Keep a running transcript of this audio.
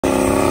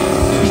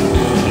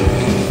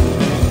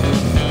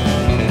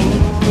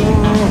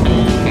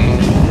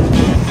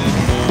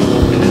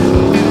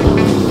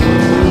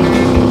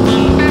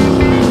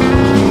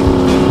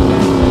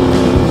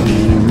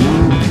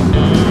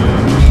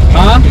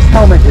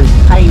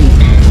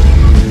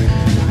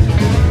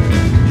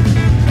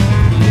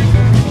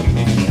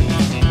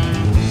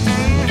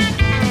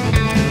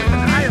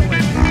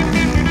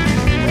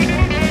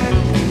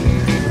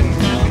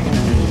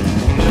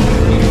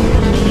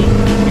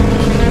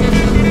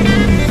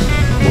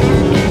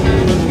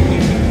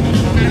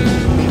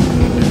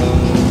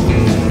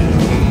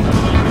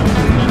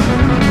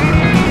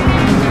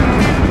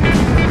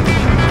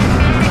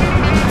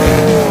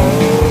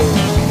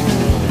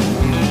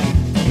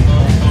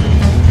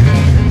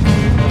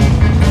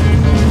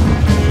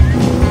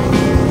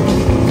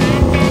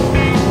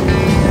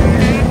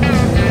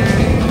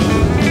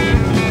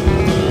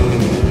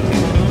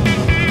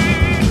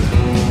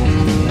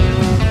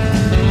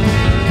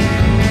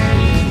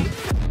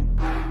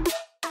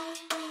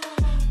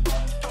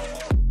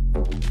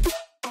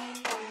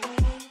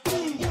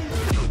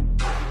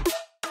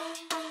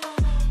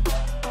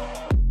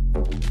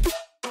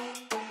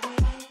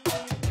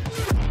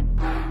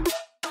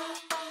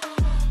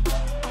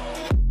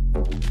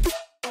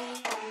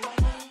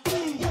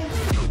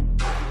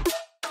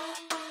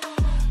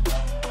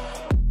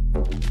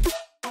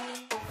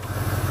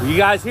You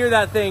guys hear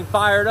that thing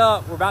fired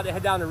up. We're about to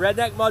head down to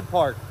Redneck Mud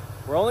Park.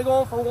 We're only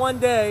going for one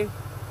day,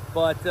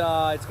 but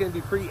it's going to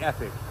be pretty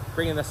epic.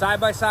 Bringing the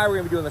side-by-side, we're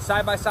going to be doing the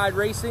side-by-side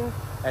racing,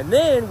 and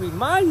then we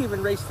might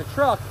even race the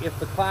truck if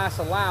the class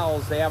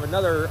allows. They have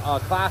another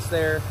class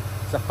there.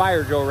 It's a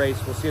fire drill race.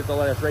 We'll see if they'll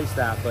let us race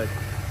that, but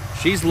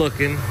she's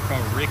looking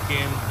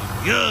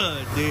freaking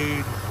good,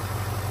 dude.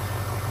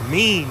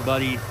 Mean,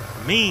 buddy,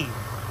 mean.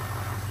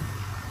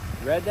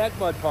 Redneck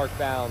Mud Park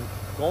bound.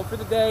 Going for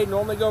the day.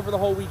 Normally go for the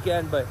whole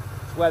weekend, but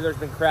this weather's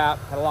been crap.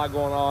 Had a lot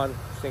going on.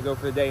 Just gonna go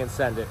for the day and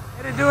send it.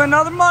 Gonna do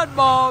another mud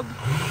bog.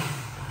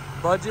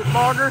 Budget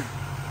Bogger.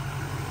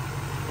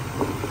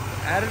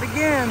 At it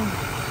again.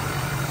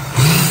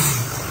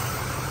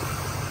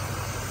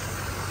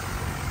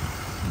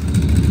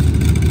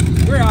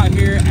 We're out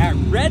here at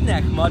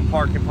Redneck Mud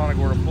Park in Punta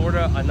Gorda,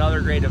 Florida.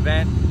 Another great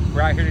event.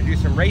 We're out here to do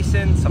some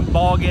racing, some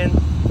bogging.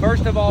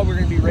 First of all, we're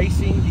going to be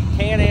racing the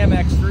Can-Am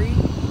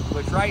X3,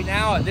 which right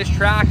now at this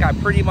track, I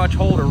pretty much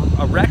hold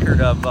a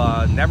record of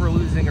never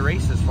losing a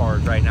race as far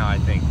as right now, I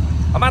think.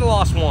 I might have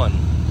lost one.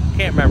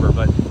 Can't remember,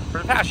 but for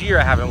the past year,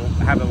 I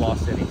haven't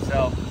lost any.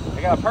 So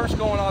I got a purse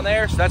going on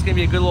there, so that's going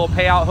to be a good little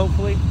payout,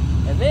 hopefully.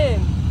 And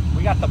then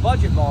we got the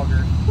Budget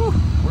Bogger. Whew.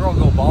 We're going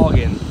to go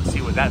bogging and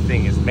see what that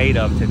thing is made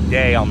of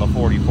today on the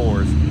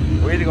 44s.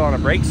 We're either going to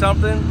break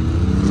something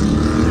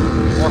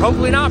or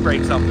hopefully not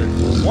break something.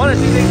 One of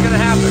two things is going to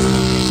happen.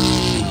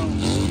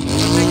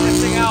 Let's take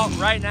this thing out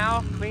right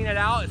now, clean it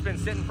out. It's been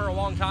sitting for a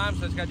long time,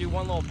 so it's got to do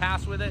one little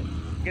pass with it,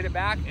 get it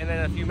back, and then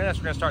in a few minutes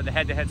we're going to start the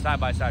head-to-head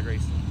side-by-side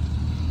race.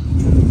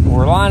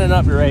 We're lining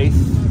up the race.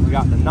 We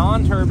got the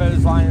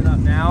non-turbos lining up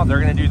now. They're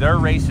going to do their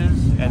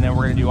races, and then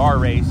we're going to do our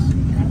race.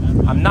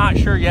 I'm not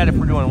sure yet if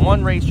we're doing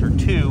one race or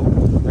two.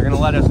 They're going to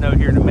let us know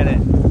here in a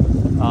minute.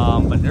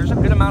 But there's a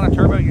good amount of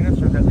turbo units.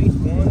 There's at least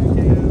 1,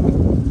 2,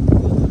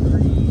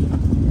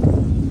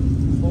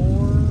 3,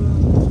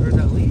 4. There's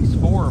at least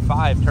 4 or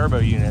 5 turbo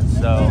units,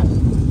 so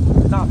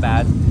it's not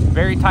bad.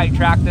 Very tight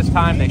track this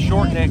time. They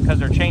shortened it because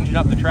they're changing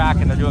up the track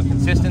and they're doing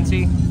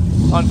consistency.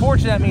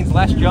 Unfortunately, that means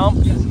less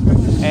jumps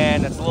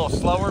and it's a little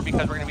slower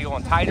because we're going to be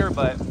going tighter,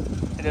 but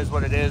it is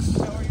what it is.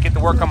 Get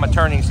to work on my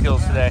turning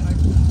skills today.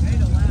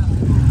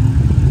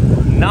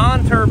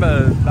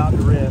 Non-turbos about to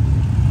rip.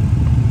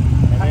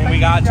 And then we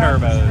got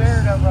turbos.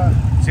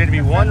 It's going to be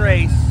one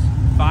race,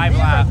 5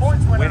 laps,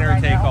 winner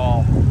take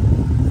all.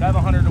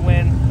 700 to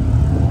win.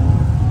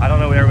 I don't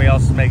know what everybody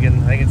else is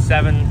making. I think it's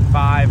 7,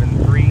 5,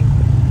 and 3.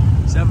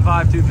 7,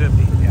 5,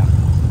 250. Yeah.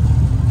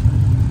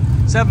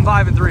 7,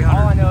 5, and 300.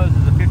 All I know is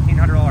it's a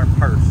 $1,500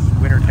 purse.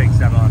 Winner takes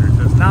 700.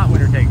 So it's not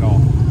winner take all.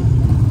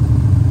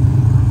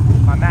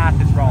 My math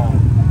is wrong.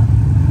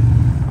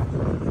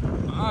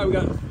 All right, we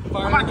got.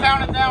 I'm going to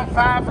count it down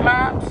 5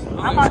 laps.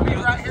 I might be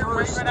right here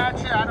waving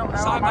at you. I don't know.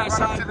 Side by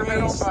side the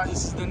middle, race.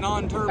 This is the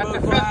non-turbo at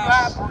the 5th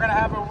class. lap, we're going to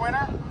have a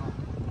winner.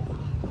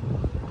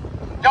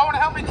 Y'all want to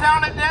help me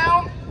count it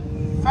down?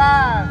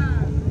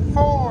 5,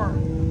 4,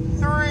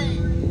 3,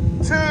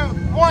 2,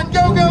 1.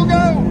 Go, go,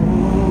 go.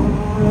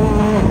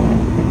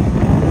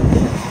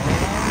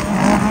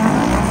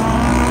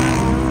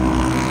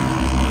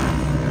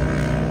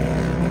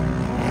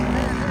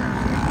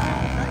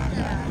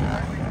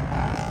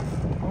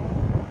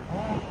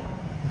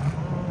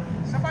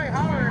 Somebody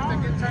holler if they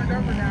get turned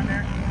over down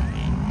there.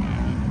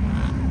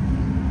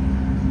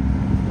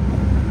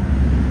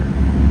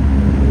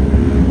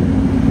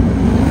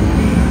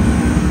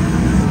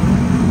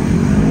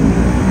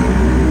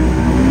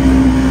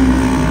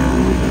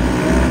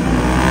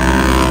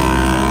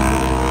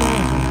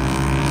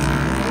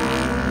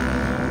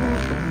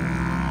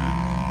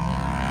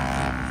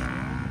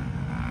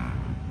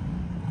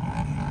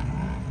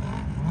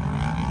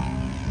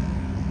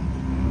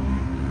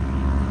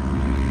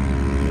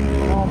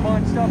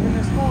 Bunched up in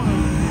this corner.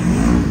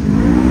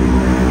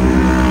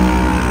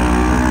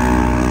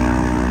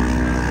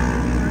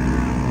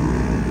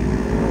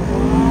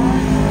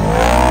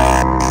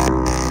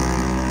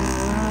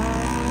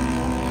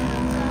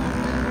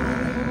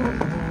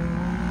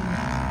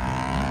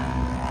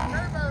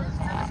 Turbos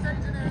to the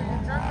staging area.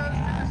 Turbos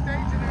to the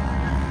staging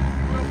area.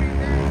 We'll be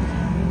there.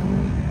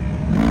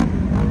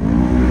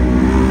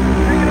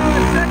 Take it on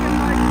a second,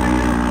 like bring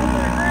it up over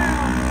the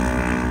ground.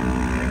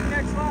 Take the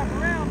next lap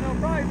around, they'll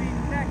probably be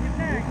neck and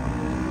neck.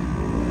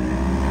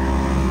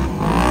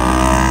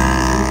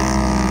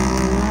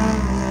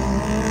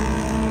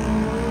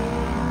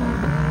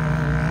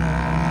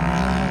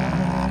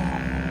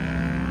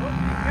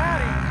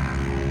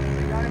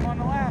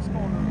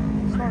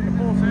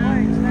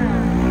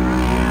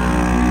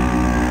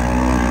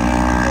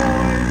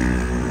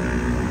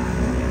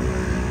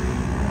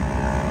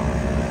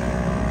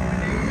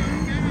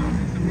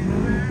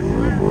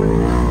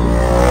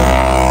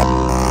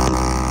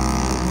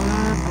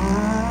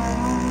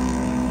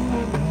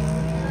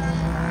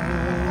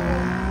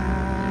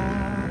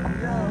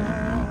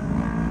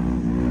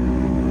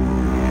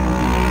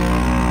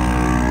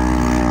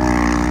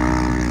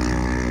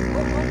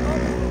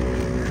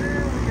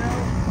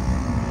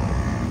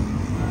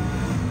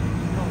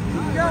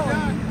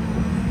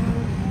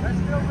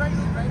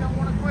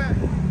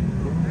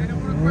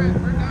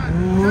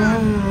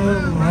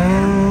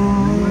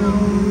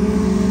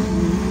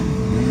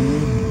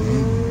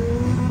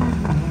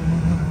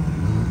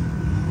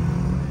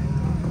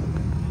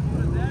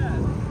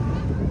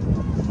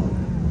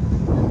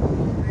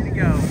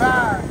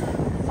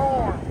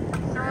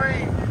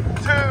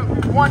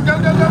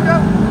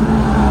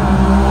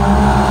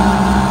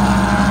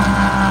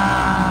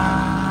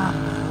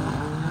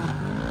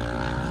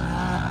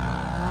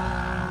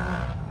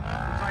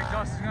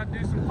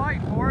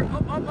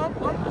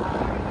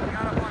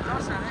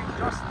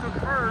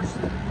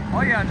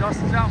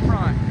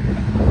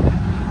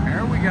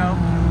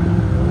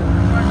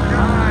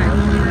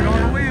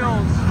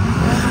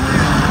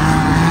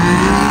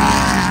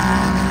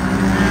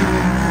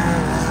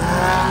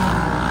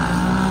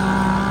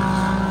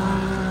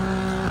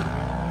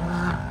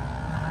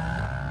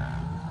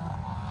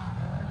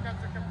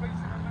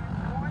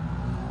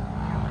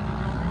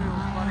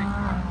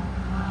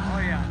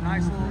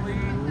 Nice little lead.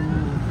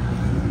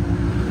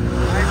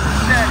 Nice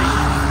and steady.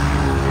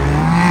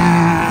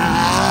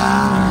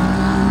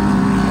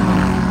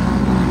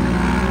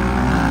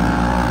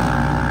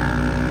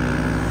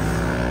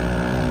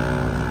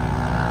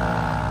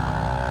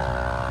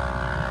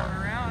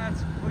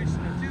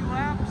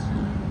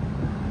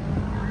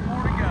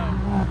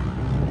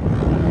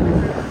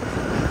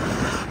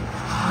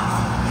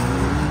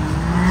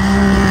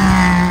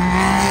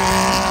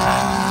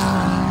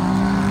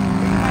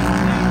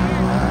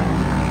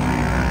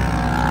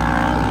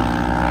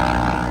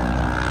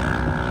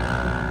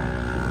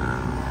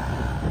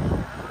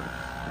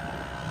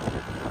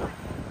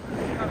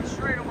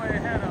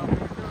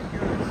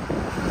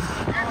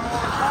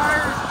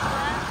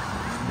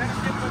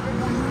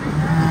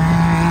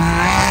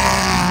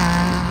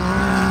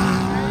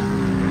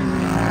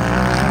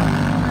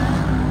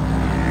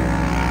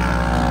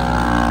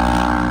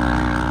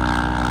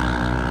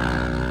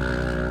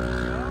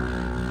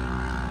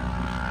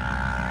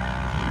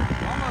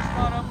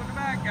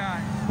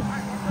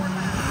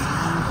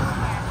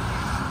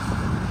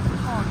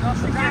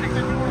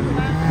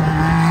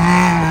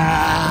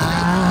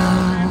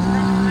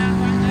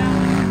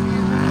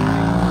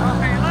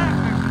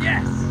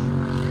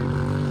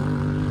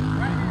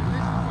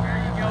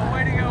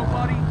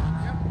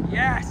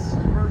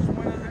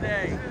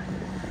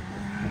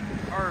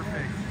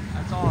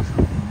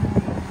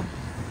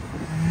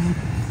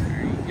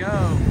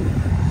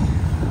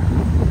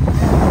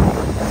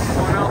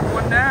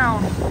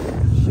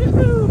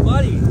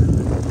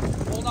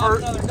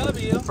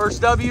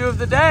 First W of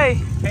the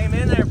day. Came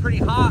in there pretty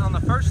hot on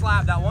the first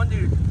lap. That one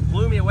dude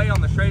blew me away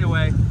on the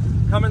straightaway.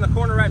 Come in the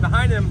corner right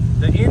behind him.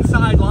 The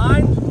inside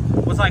line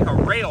was like a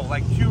rail,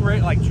 like two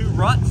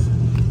ruts.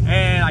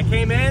 And I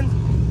came in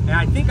and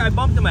I think I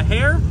bumped him a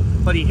hair,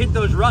 but he hit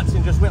those ruts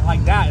and just went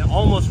like that and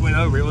almost went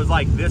over. It was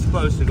like this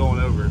close to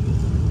going over.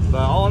 But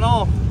all in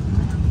all,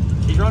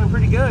 he's running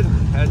pretty good.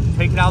 Had to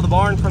take it out of the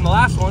barn from the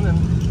last one and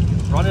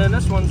running in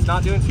this one's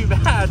not doing too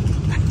bad.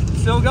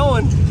 Still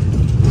going.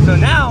 So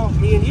now,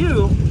 me and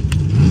you,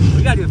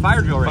 we gotta do a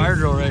fire drill race. Fire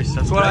drill race,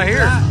 that's what I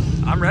hear.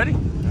 I'm ready. All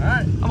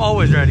right. I'm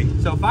always ready.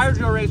 So fire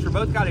drill race, we're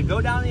both gotta go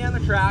down the end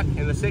of the track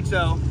in the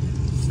 6.0,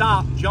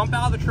 stop, jump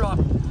out of the truck,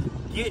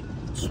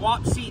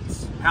 swap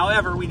seats,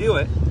 however we do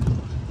it,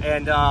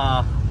 and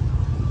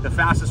the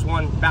fastest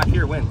one back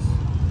here wins.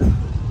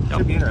 Yep.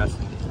 Should be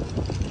interesting.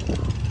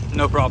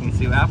 No problem.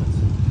 See what happens.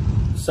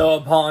 So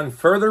upon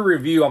further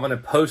review, I'm gonna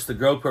post the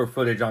GoPro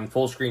footage on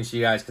full screen so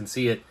you guys can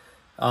see it.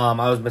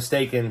 I was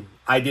mistaken.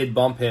 I did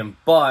bump him,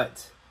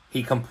 but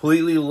he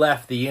completely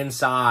left the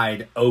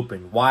inside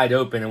open, wide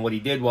open. And what he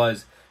did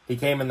was he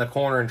came in the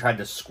corner and tried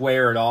to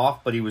square it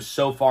off, but he was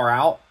so far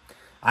out,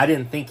 I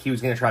didn't think he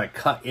was going to try to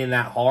cut in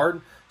that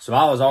hard. So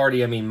I was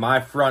already, I mean, my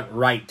front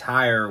right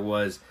tire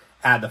was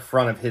at the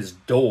front of his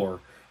door.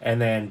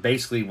 And then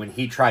basically when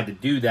he tried to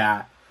do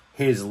that,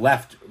 his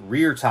left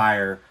rear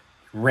tire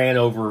ran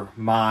over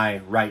my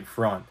right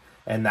front.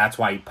 And that's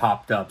why he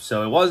popped up.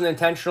 So it wasn't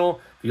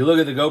intentional. If you look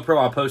at the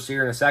GoPro, I'll post it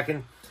here in a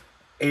second.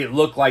 It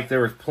looked like there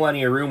was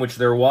plenty of room, which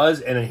there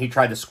was, and then he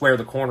tried to square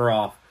the corner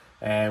off.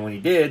 And when he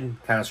did,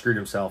 kind of screwed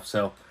himself.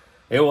 So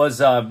it was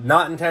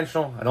not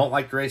intentional. I don't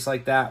like to race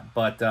like that,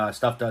 but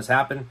stuff does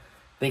happen.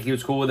 I think he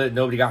was cool with it.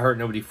 Nobody got hurt.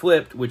 Nobody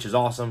flipped, which is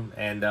awesome.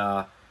 And,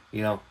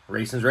 you know,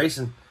 racing's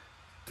racing.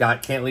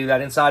 Can't leave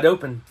that inside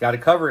open. Got to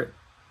cover it.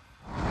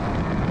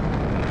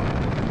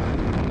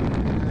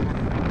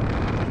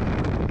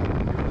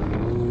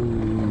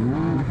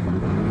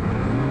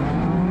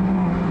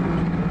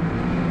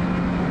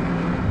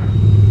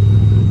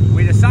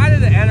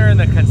 In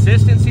the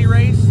consistency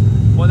race.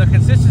 Well, the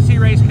consistency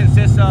race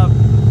consists of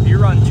you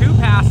run 2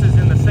 passes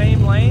in the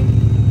same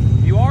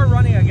lane. You are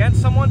running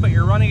against someone, but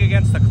you're running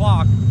against the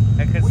clock.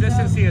 And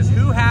consistency is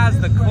who has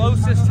the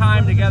closest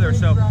time together.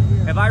 So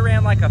if I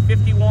ran like a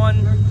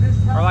 51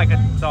 or like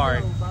a,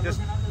 sorry, just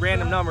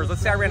random numbers.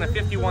 Let's say I ran a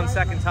 51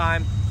 second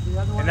time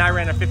and I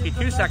ran a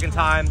 52 second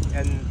time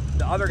and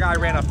the other guy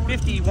ran a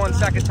 51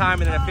 second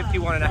time and then a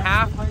 51 and a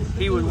half,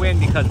 he would win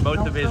because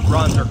both of his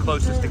runs are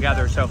closest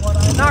together. So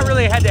not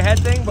really a head-to-head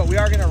thing, but we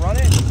are going to run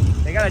it.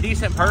 They got a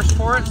decent purse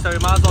for it, so you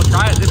might as well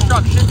try it. This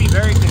truck should be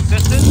very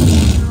consistent.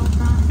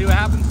 See what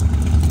happens.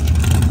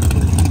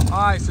 All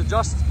right, so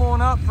Justin's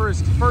pulling up for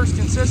his first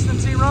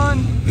consistency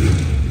run.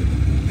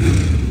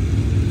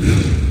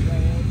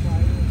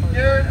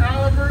 Garrett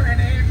Oliver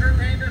and Andrew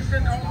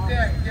Anderson on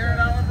deck. Garrett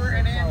Oliver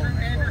and Andrew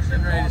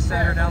Anderson ready to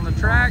send her down the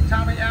track.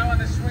 Tommy Allen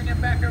is swinging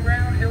back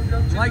around. He'll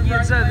go to like you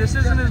had said, this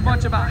isn't as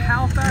much about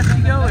how fast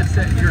you go, it's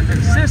that you're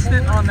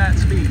consistent on that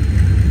speed.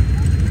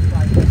 All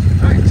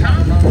right,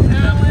 Tommy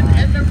Allen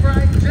and the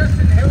right,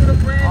 Justin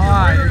Hildebrand. All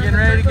right, you're getting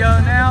ready to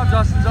go now.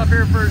 Justin's up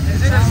here for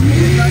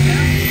consistency. Right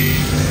now.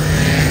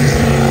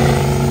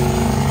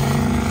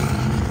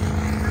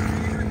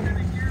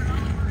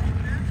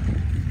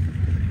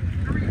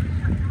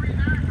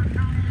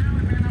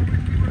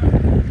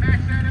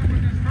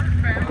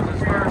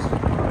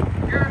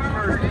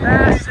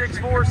 Pass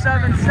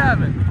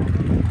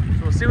 6477.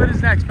 So we'll see what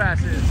his next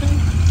pass is.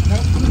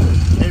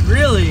 It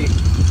really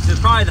is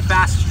probably the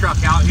fastest truck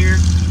out here.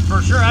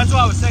 For sure, that's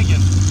what I was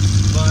thinking.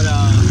 But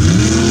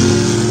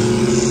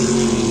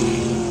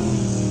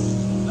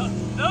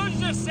those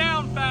just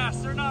sound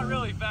fast. They're not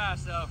really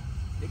fast though.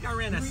 I think I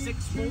ran a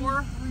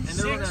 6.4 and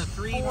they're running a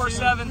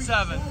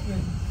 3.477.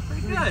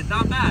 Pretty good,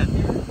 not bad.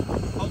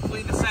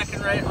 Hopefully the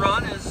second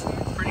run is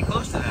pretty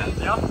close to that.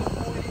 Yep.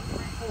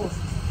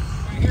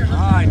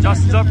 Alright,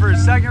 Justin's up for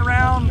his second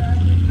round.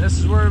 This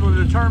is where it'll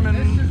determine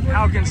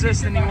how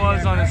consistent he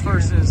was on his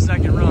first and his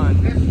second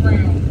run. This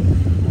round,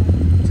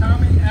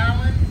 Tommy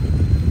Allen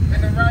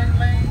in the right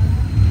lane.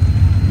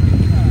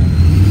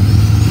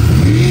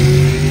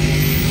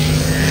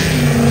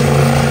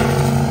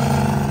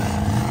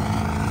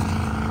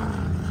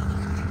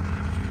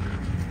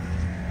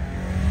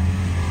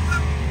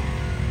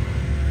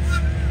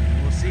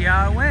 We'll see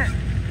how it went.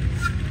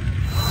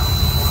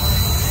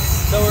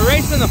 So we're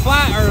racing the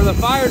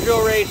fire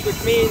drill race,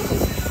 which means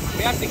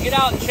we have to get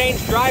out and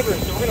change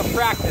drivers, so we're gonna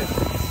practice.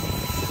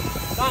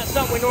 It's not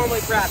something we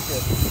normally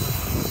practice.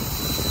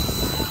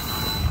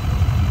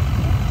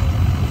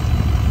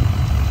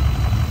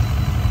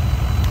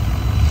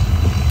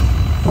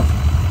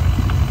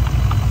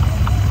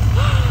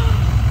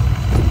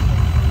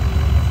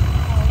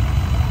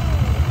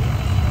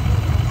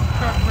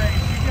 Truck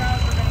race. You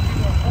guys are going to do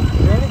a horse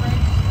race.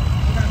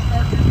 We're going to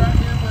start you right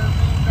here where me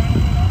and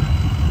Jonathan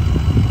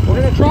are. We're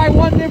gonna try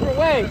one different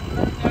way.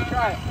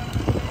 Try it.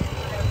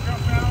 You're going to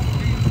jump out,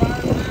 do your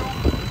fire drill.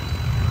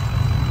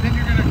 Then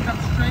you're going to come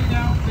straight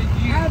out the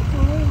U.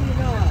 Absolutely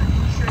not. It's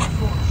a U-shaped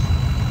course.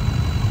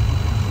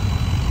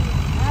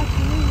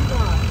 Absolutely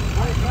not.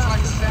 It's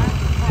like that.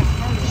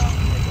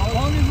 As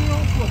long as you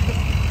don't flip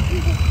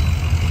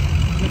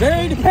it.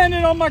 Very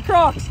dependent on my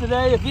Crocs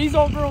today. If these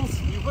old girls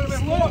Put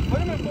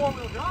them in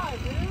four-wheel drive,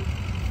 dude.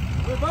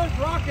 We're both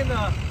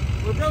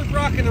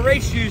rocking the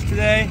race shoes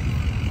today.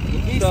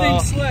 these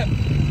things slip,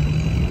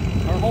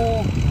 our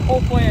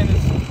whole plan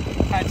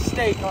is at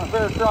stake on a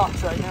pair of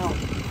Crocs right now.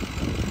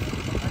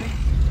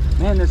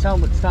 Man, this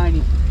helmet's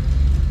tiny.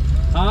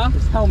 Huh?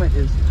 This helmet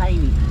is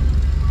tiny.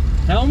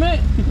 Helmet?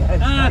 Yeah,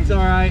 that's all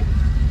right.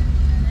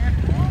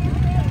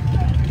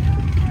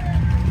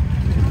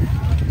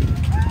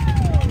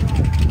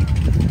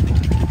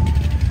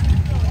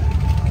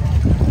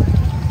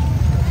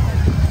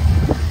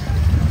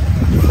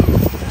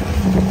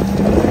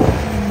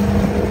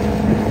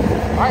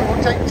 All right,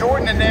 we'll take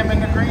Jordan and them in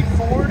the green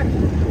Ford.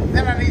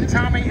 Then I need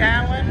Tommy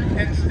Allen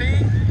and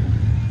Steve.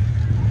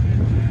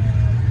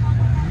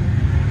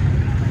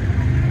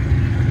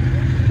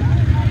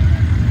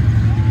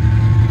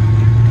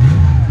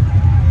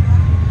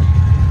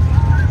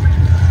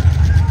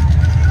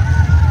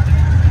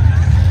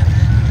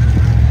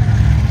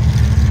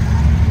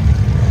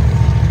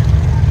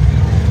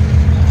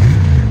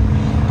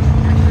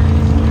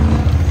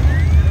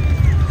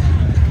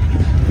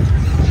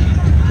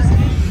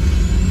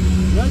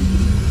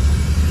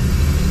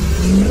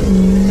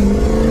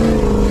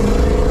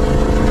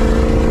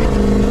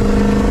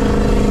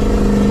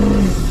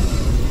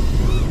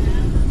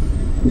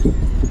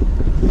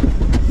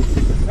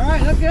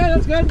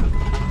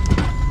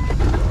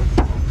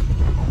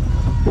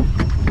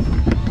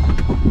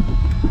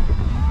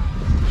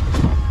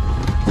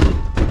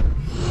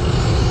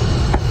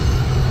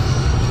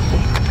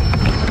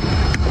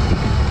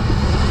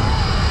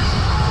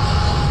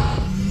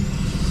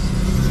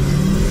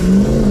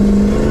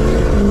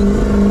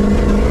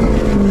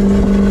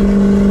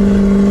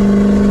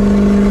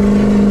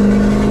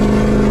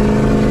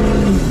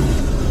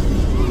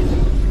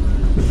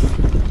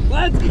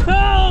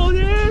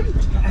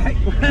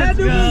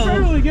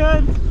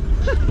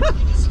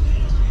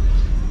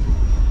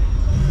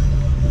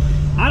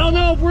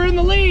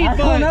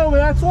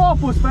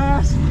 Was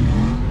fast.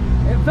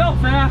 It felt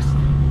fast.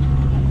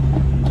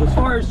 As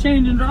far as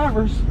changing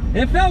drivers,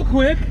 it felt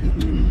quick.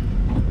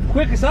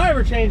 Quickest I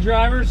ever changed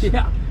drivers.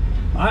 Yeah.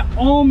 I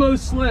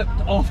almost slipped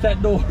off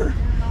that door.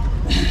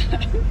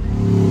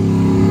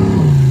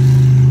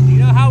 You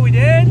know how we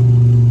did?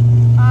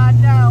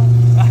 No.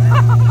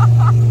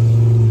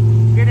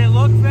 Did it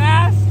look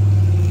fast?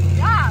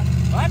 Yeah.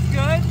 Well, that's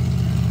good.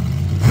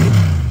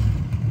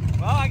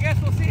 Well, I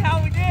guess we'll see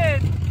how we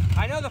did.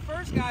 I know the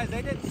first guys,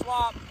 they didn't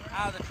swap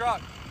out of the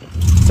truck.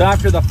 So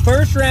after the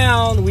first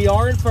round, we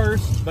are in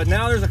first, but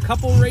now there's a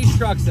couple race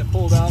trucks that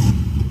pulled up.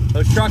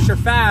 Those trucks are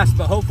fast,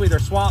 but hopefully their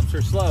swaps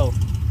are slow.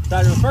 So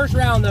after the first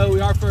round though, we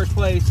are first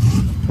place.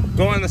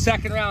 Going in the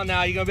second round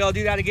now, you gonna be able to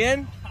do that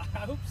again? I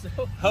hope so.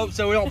 Hope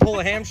so we don't pull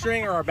a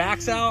hamstring or our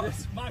backs out.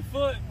 My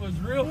foot was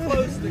real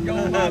close to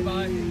going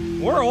by.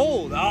 We're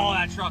old. Oh,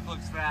 that truck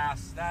looks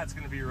fast. That's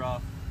gonna be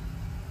rough.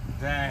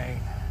 Dang.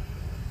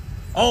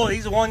 Oh,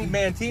 he's a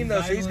one-man team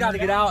though, so he's got to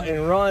get out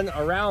and run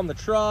around the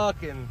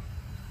truck, and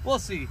we'll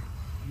see.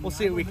 We'll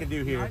see what we can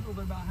do here.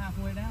 They're about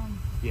halfway down.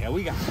 Yeah,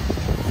 we got it.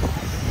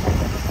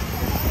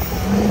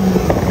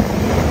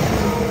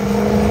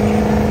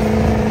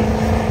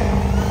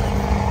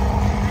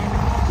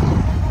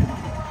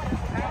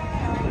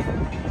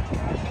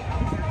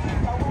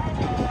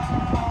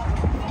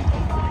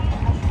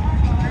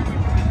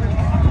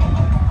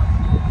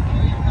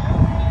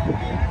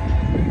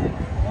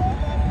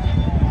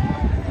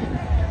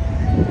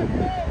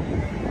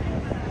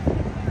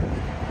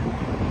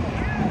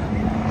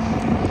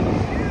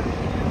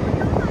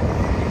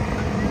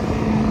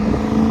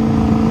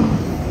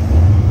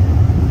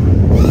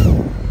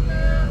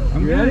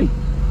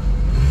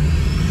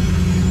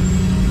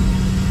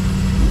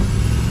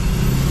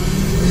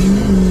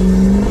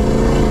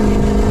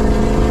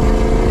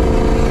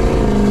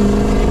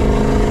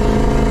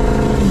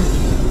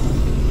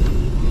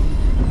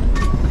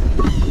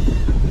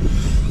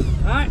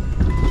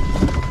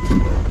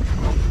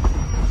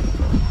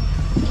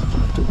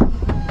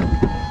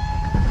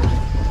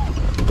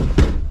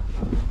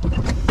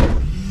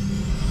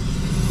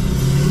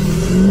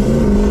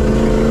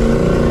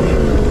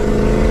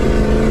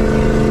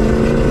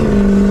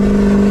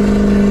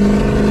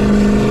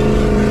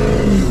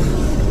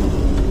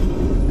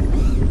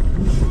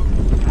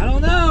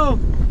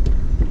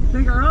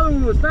 think our other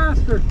one was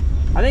faster.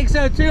 I think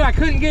so too. I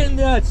couldn't get in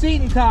the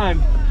seat in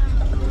time.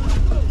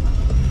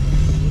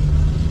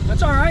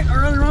 That's all right.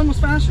 Our other run was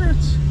faster.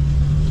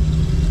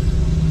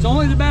 It's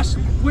only the best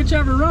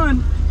whichever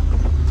run.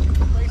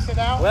 Race it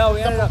out. Well,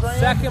 we ended up $2,000.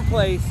 second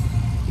place.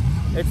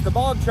 It's the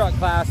bog truck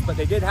class, but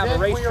they did have a Then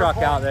race we are truck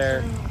going out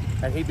there,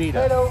 to and he beat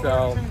head us. over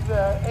So to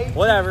the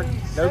whatever,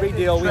 ATV no big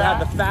deal. We had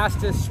the track.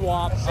 fastest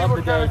swap See of the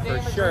what day kind of for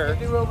damage we sure, can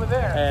do over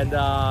there. and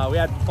we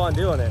had fun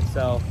doing it.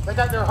 So They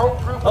got their whole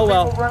group of oh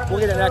well, people running we'll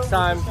the get it show. next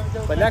time. We're just gonna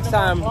go But take next them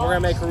on time we're gonna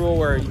blocks. make a rule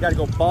where you got to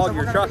go bog So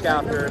your we're truck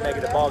gonna after and make it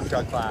a that. bog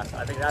truck class.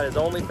 I think that is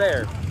only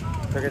fair.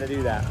 They're gonna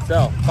do that.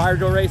 So fire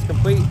drill race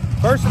complete.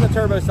 First in the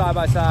turbo side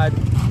by side.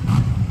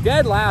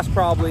 Dead last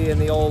probably in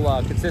the old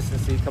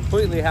consistency.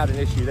 Completely had an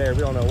issue there. We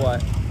don't know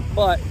what.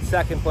 But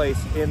second place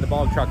in the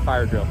bog truck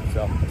fire drill.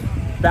 So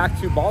back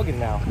to bogging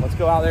now. Let's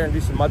go out there and do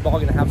some mud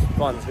bogging and have some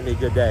fun. It's gonna be a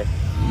good day.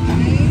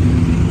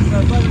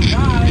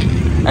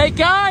 Hey,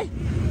 Guy,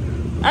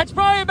 that's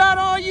probably about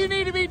all you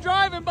need to be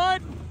driving,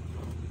 bud.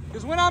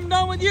 Because when I'm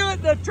done with you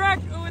at the track,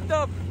 with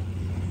the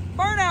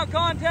burnout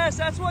contest,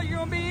 that's what you're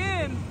gonna be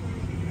in.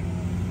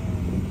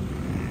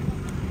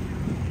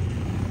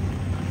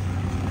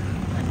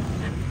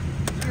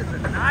 He is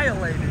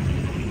annihilated.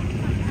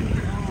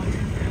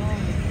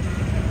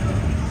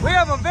 We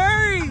have a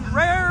very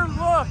rare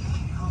look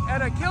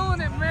at a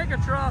killing it mega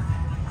truck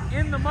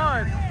in the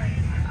mud.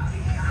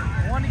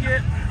 I want to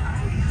get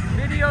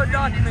video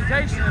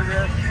documentation of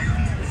this.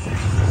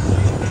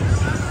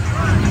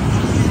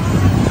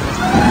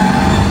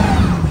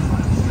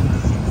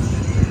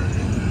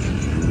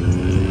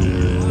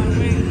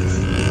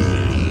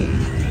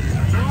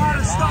 A lot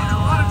of stuff, a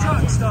lot of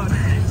truck stuff.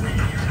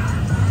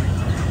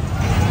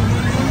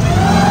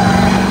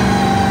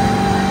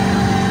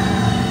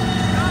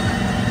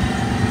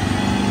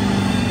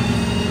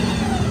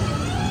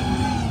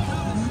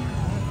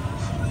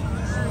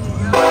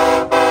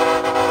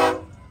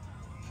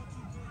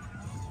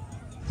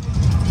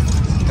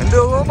 And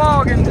do a little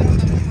bogging.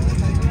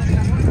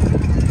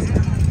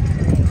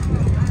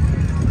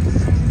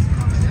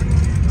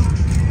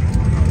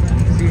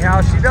 See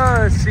how she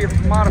does, see if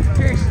the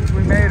modifications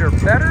we made are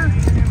better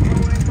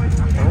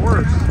or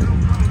worse.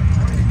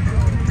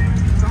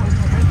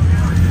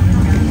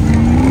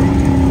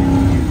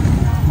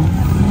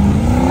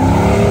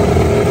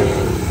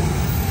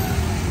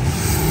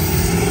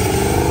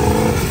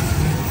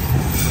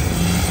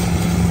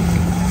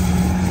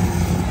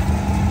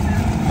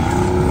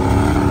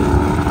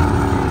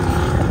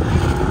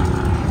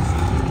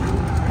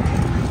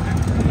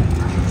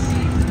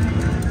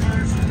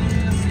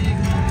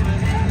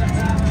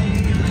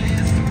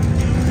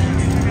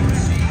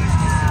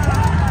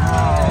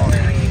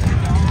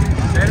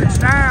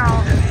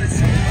 Down.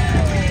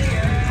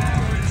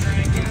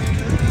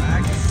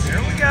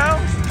 There we go.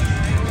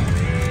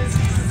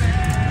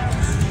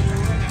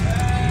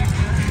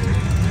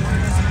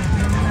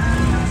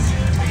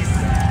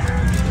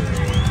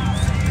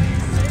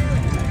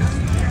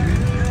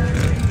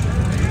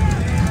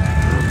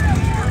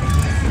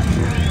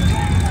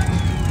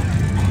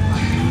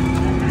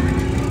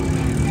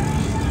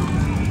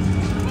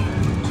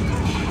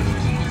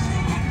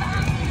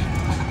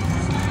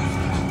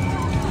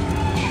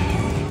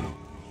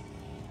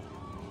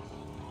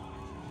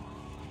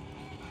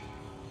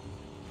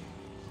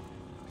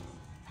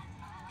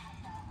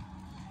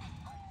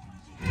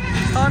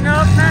 Hung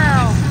up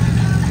now.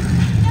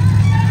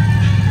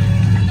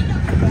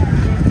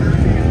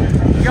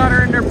 Got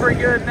her in there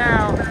pretty good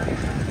now.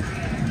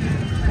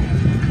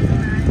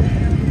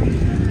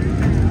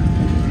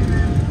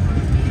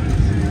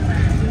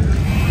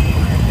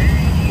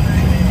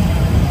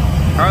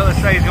 Carlos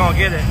says he's gonna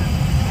get it.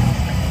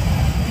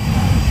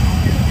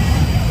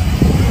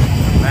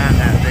 Man,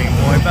 that thing,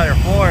 boy, better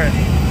for it.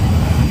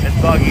 This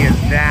buggy is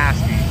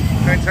nasty.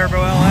 Twin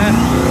turbo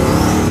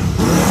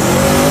LS.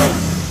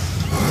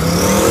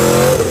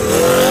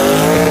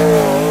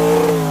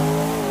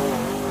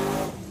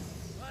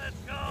 Let's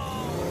go.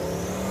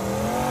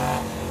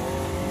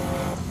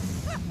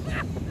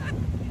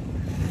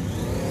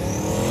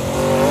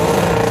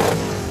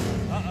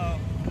 Uh-oh,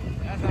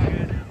 that's not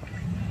good.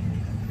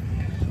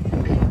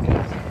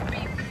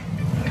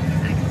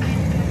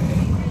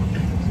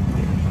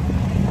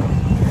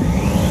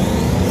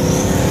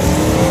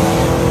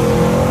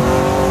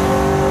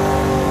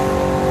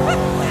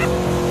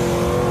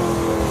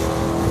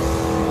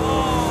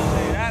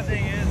 Holy, that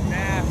thing is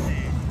nasty.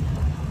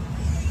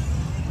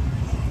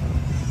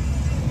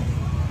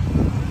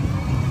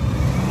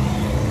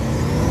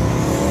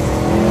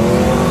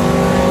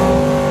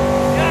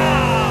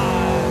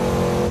 God!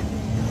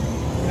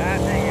 That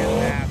thing is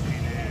nasty,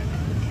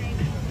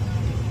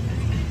 dude.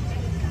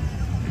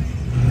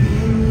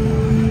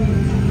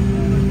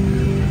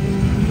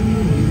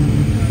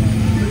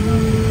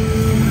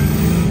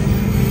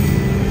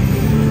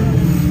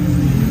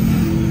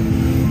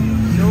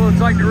 Still looks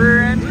like the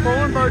rear end's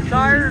pulling both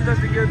tires.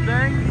 That's a good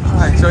thing. All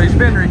right, so he's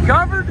been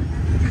recovered.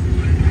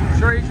 I'm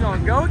sure he's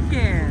gonna go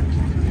again.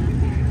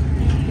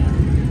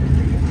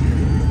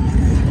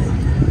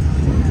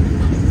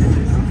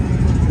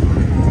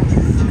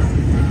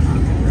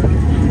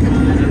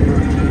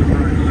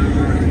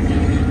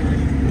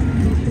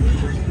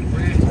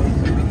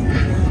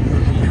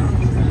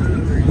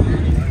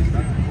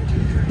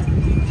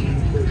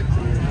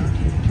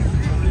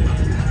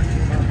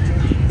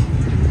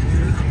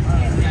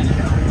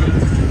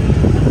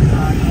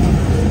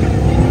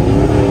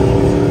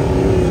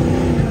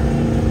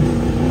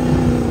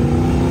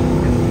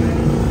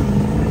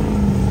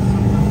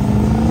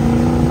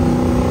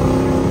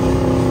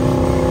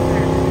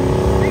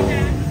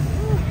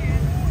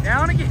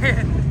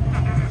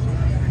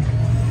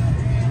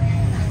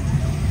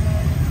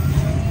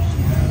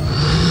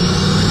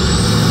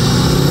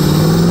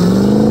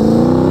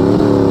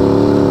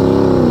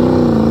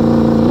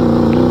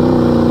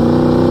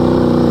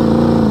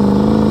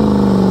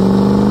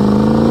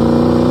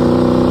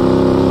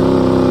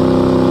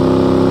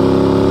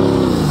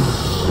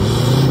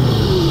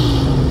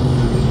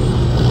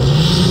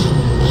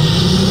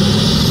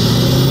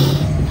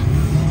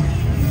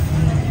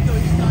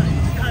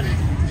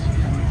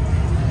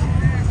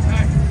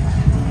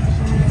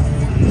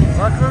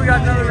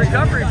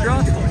 recovery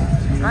truck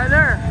right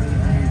there.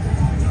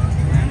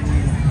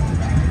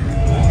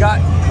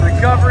 Got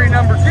recovery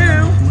number 2.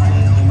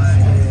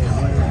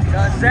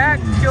 Got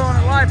Zach killing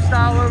it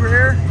lifestyle over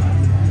here.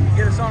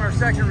 Get us on our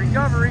second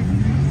recovery.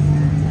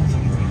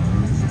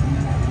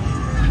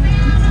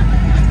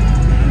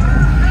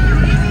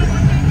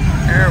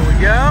 There we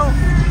go.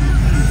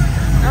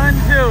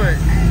 Undo it.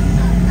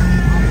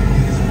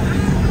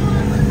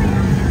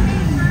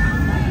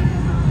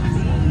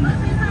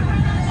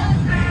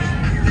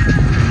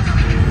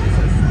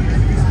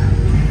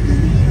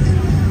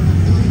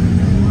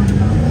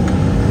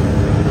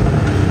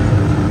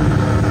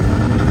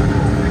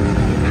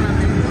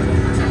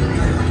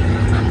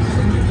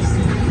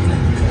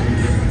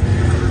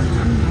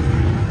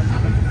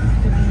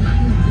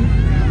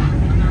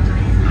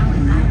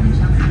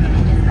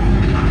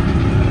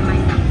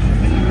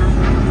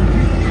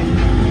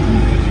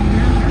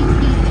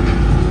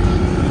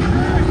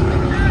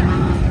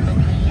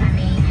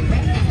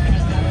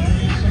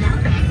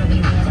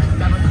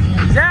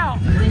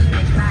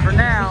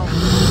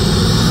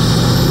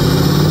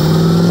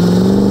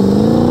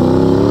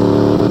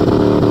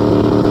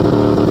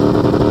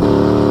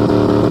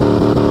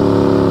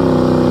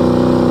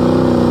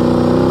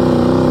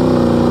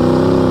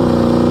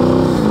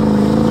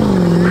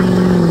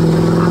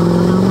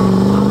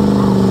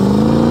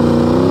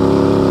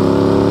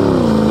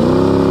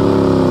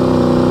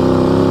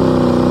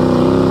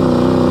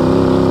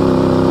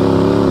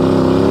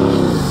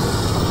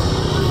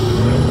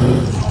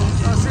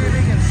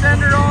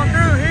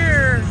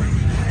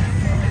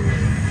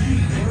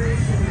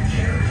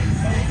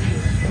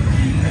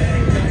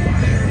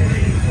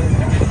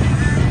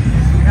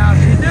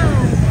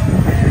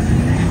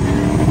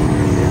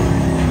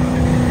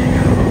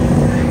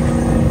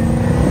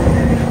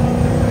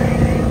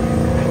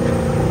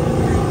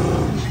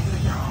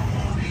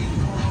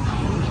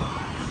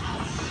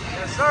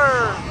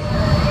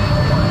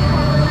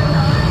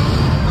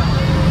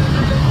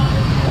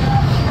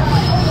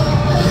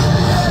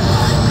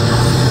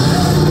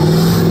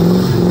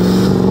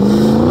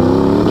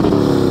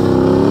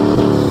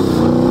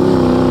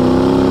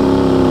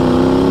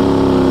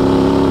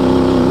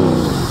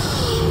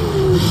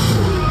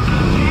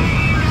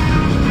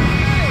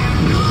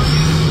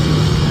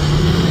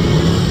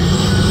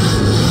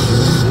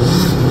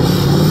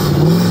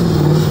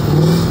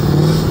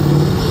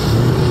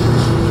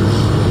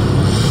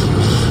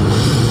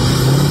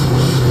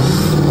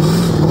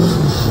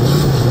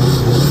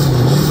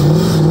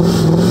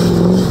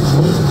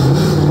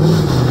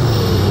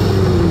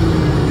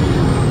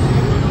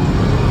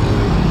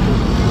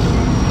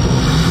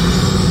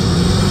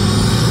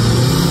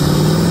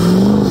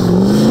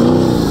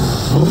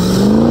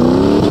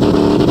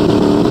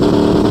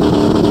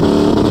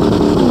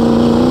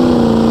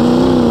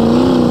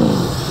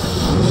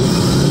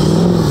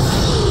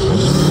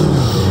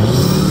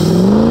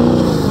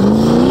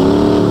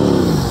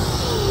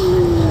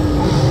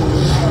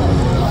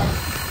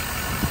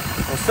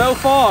 So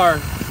far,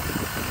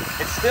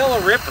 it's still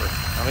a ripper.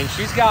 I mean,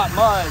 she's got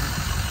mud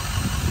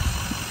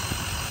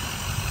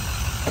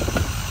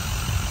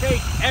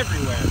cake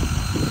everywhere.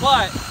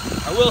 But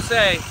I will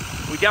say,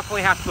 we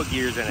definitely have to put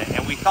gears in it,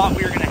 and we thought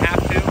we were gonna have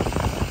to.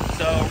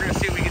 So we're gonna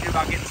see what we can do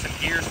about getting some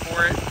gears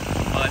for it.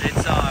 But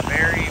it's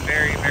very,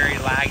 very, very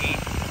laggy.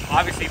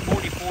 Obviously,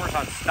 44s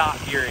on stock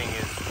gearing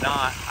is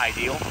not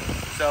ideal.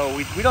 So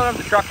we don't know if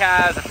the truck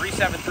has a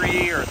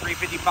 373 or a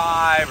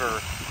 355 or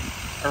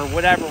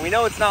whatever. We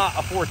know it's not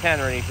a 410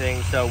 or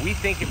anything, so we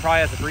think it probably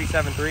has a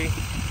 373.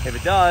 If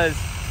it does,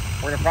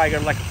 we're gonna probably go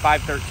to like a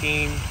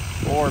 513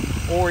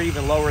 or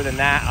even lower than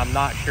that. I'm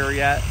not sure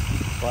yet,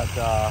 but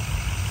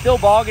still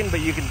bogging, but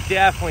you can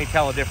definitely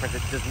tell a difference.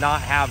 It does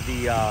not have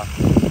the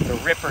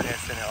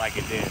ripperness in it like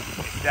it did.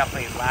 It's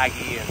definitely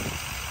laggy,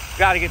 and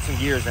got to get some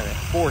gears in it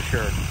for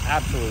sure.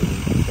 Absolutely.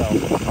 So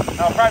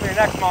that'll probably be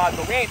your next mod,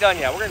 but we ain't done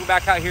yet. We're gonna go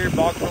back out here,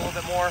 bog for a little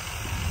bit more,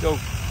 go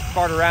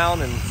cart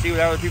around and see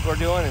what other people are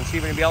doing and see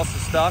if anybody else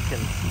is stuck,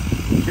 and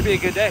it should be a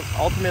good day.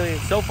 Ultimately,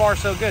 so far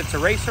so good. It's a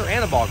racer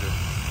and a bogger.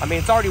 I mean,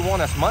 it's already won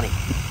us money.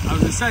 I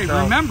was gonna say,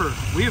 so, remember,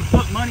 we have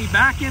put money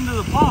back into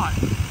the pot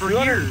for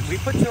gears. We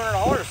put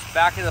 $200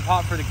 back in the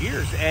pot for the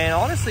gears, and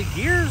honestly,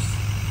 gears,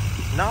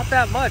 not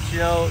that much. You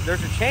know,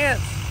 there's a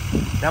chance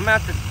now I'm gonna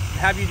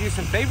have you do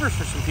some favors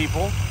for some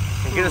people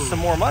and get us some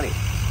more money.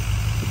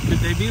 Could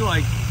they be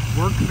like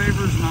work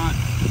favors, not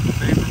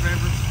favors?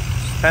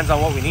 Depends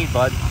on what we need,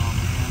 bud.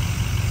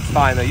 It's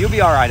fine though. You'll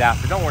be all right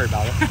after. Don't worry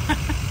about it.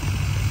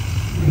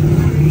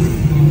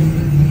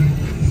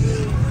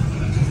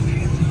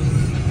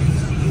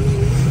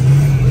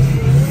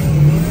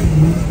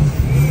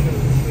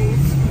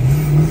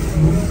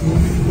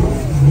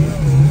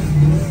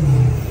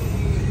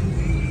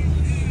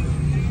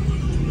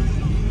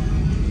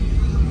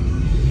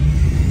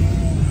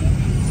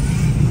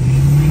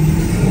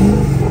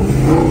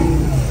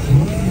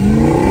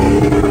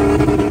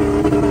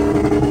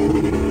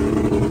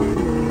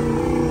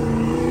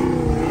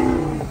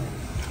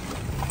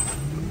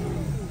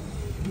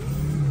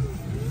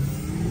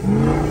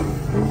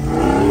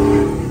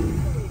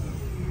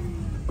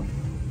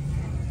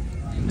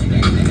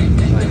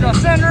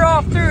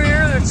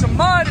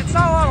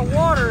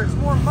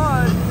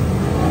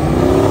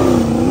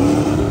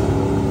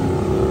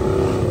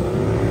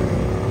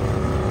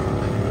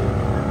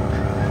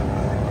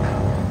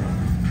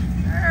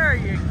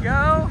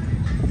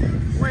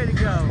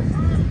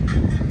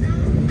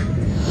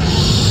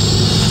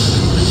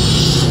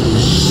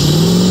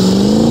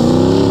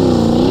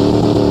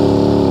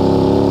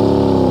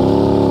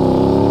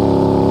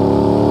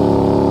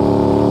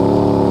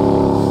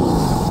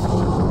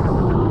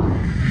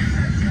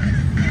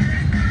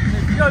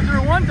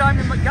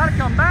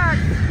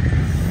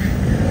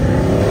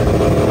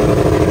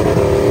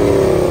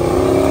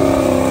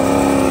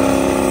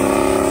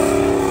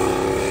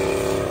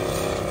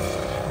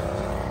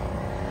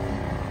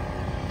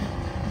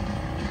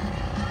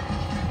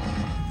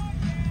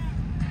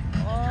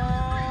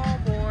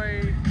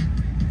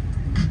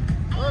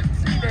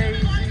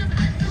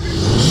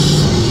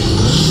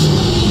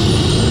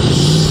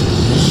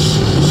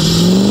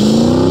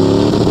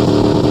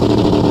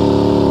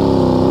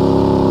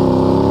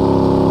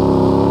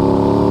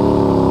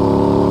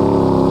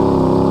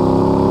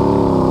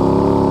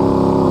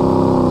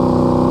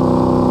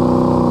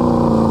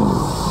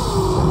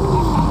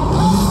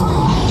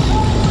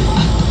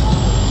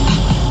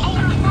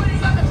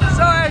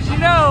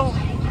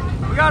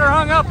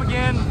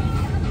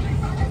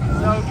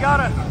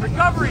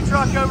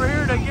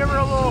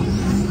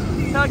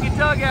 tuggy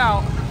tug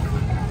out.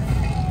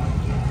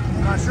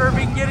 Not sure if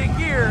he can get it in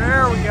gear.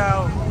 There we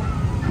go.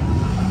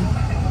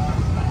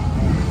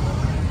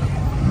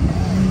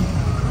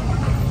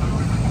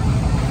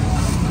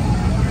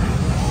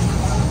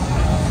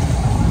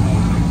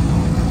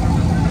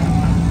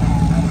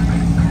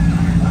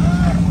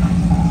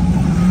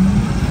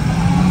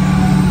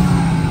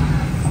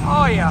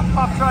 Oh yeah,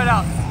 pops right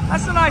out.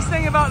 That's the nice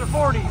thing about the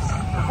 40s,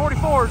 or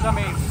 44s, I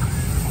mean.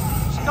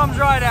 She comes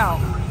right out.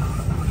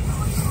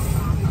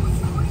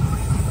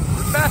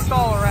 The best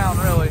all around,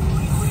 really.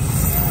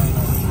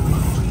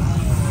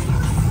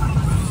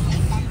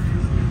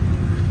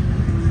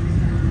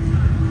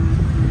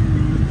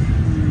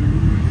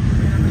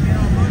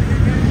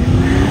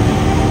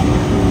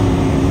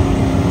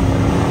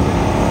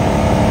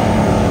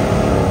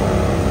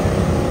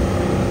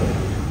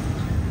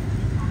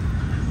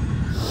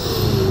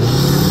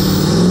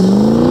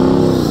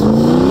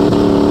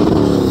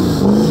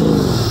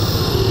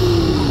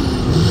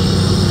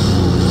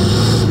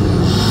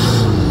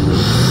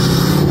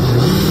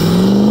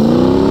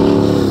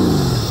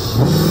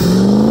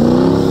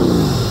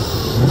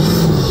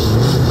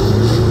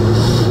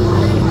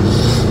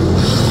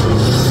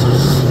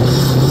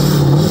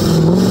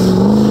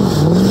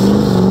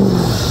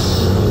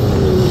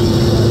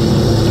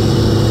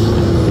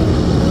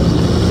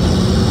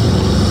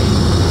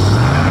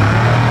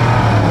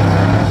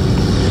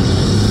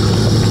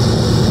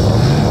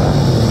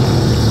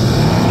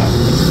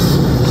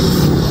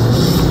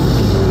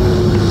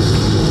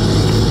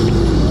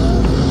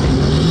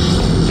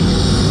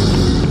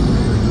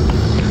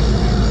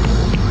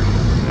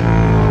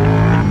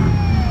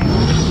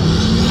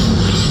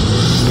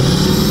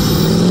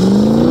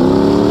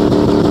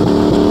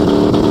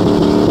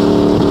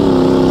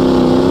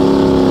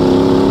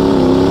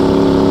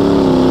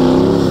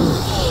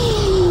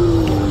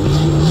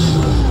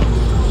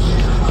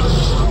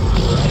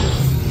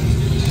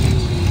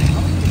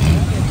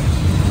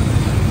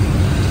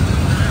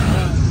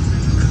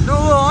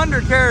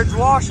 Undercarriage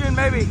washing,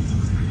 maybe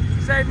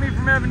save me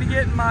from having to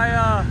get in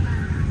my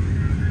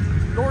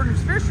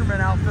Gordon's fisherman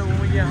outfit when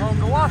we get home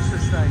to wash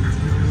this thing.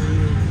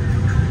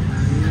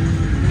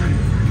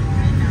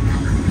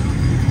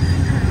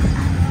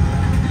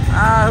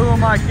 Who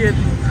am I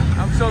kidding?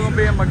 I'm still gonna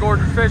be in my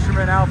Gordon's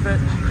fisherman outfit.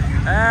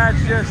 That's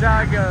just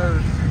how it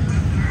goes.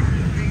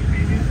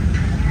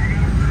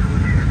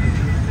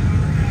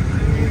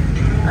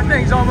 That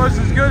thing's almost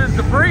as good as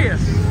the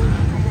Prius.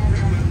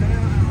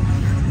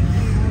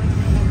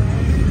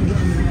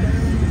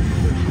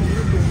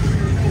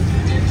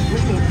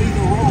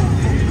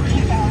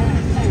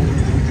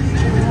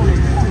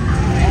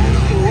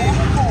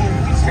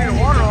 See the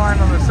water line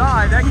on the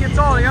side, that gets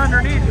all the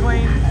underneath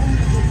clean.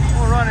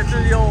 We'll run it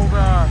through the old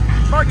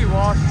buggy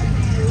wash,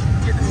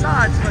 get the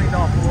sides cleaned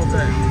off a little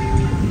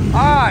bit.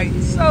 All right,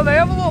 so they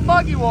have a little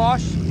buggy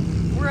wash.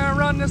 We're gonna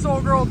run this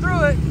old girl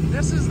through it.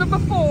 This is the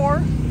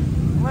before.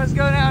 Let's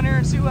go down here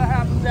and see what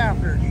happens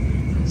after.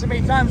 So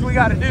many times we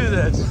gotta do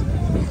this.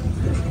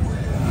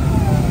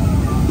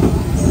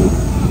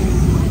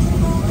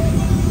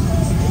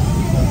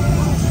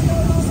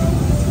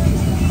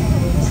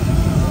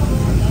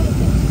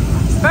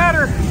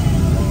 Better.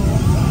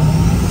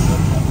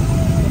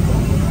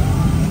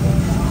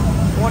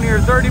 20 or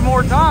 30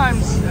 more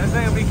times, that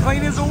thing will be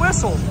clean as a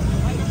whistle.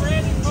 Like a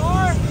brand new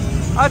car?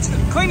 That's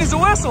clean as a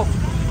whistle.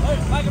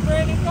 Like a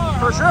brand new car?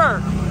 For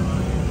sure.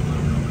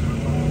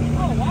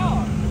 Oh,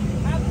 wow.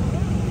 Absolutely.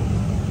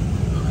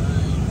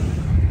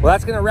 Well,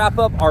 that's gonna wrap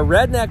up our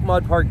Redneck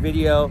Mud Park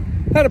video.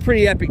 Had a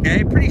pretty epic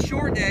day, pretty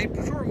short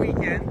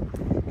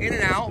weekend, in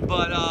and out,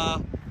 but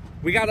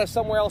we got us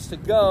somewhere else to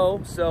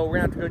go, so we're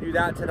gonna have to go do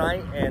that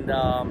tonight. And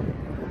all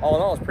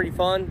in all, it's pretty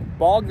fun.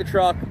 Bogged the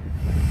truck.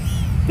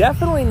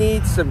 Definitely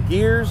needs some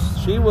gears.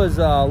 She was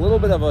a little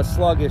bit of a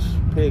sluggish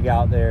pig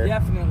out there.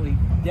 Definitely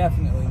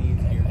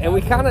needs gear. And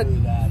we kind of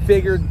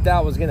figured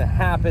that was gonna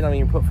happen. I mean,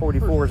 you put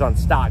 44s on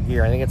stock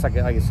gear. I think it's like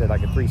I said,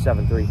 like a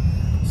 373.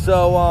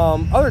 So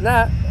other than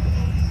that,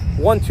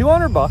 won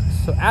 200 bucks.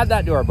 So add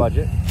that to our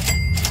budget.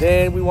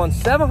 Then we won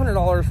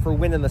 $700 for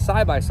winning the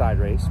side-by-side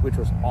race, which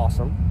was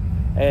awesome.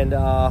 And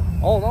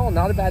all in all,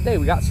 not a bad day.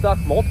 We got stuck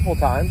multiple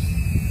times,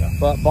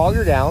 but bogged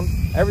her down.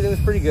 Everything was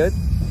pretty good,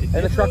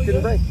 and the truck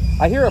didn't break.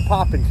 I hear it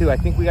popping too. I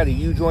think we got a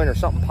U-joint or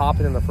something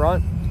popping in the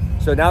front.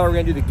 So now that we're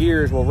gonna do the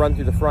gears, we'll run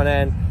through the front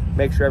end,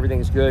 make sure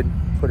everything's good,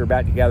 put her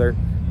back together,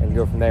 and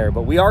go from there.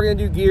 But we are gonna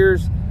do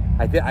gears.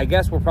 I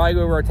guess we'll probably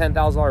go over our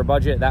 $10,000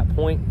 budget at that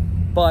point,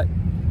 but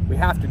we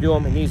have to do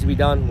them. It needs to be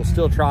done. We'll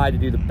still try to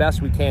do the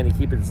best we can to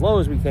keep it as low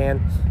as we can.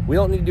 We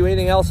don't need to do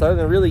anything else other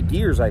than really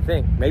gears, I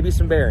think. Maybe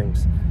some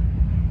bearings.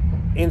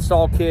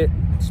 Install kit,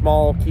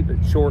 small, keep it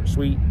short,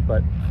 sweet.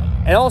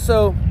 And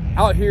also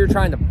out here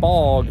trying to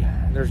bog,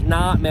 there's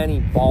not many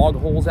bog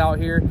holes out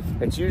here.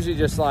 It's usually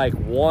just like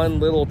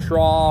one little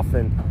trough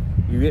and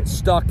you get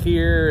stuck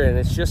here, and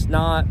it's just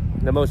not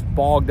the most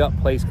bogged up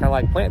place. Kind of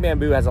like Plant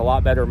Bamboo has a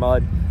lot better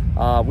mud.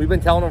 We've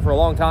been telling them for a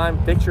long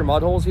time, fix your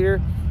mud holes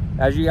here.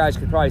 As you guys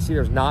could probably see,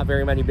 there's not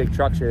very many big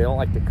trucks here. They don't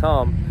like to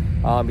come.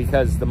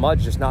 because the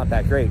mud's just not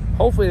that great.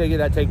 Hopefully they get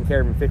that taken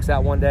care of and fix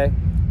that one day.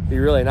 Be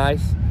really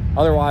nice.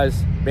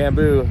 Otherwise,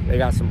 Bamboo, they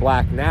got some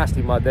black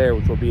nasty mud there,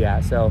 which we'll be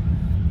at. So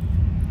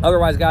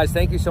otherwise, guys,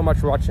 thank you so much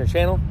for watching the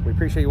channel. We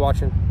appreciate you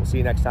watching. We'll see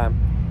you next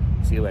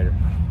time. See you later.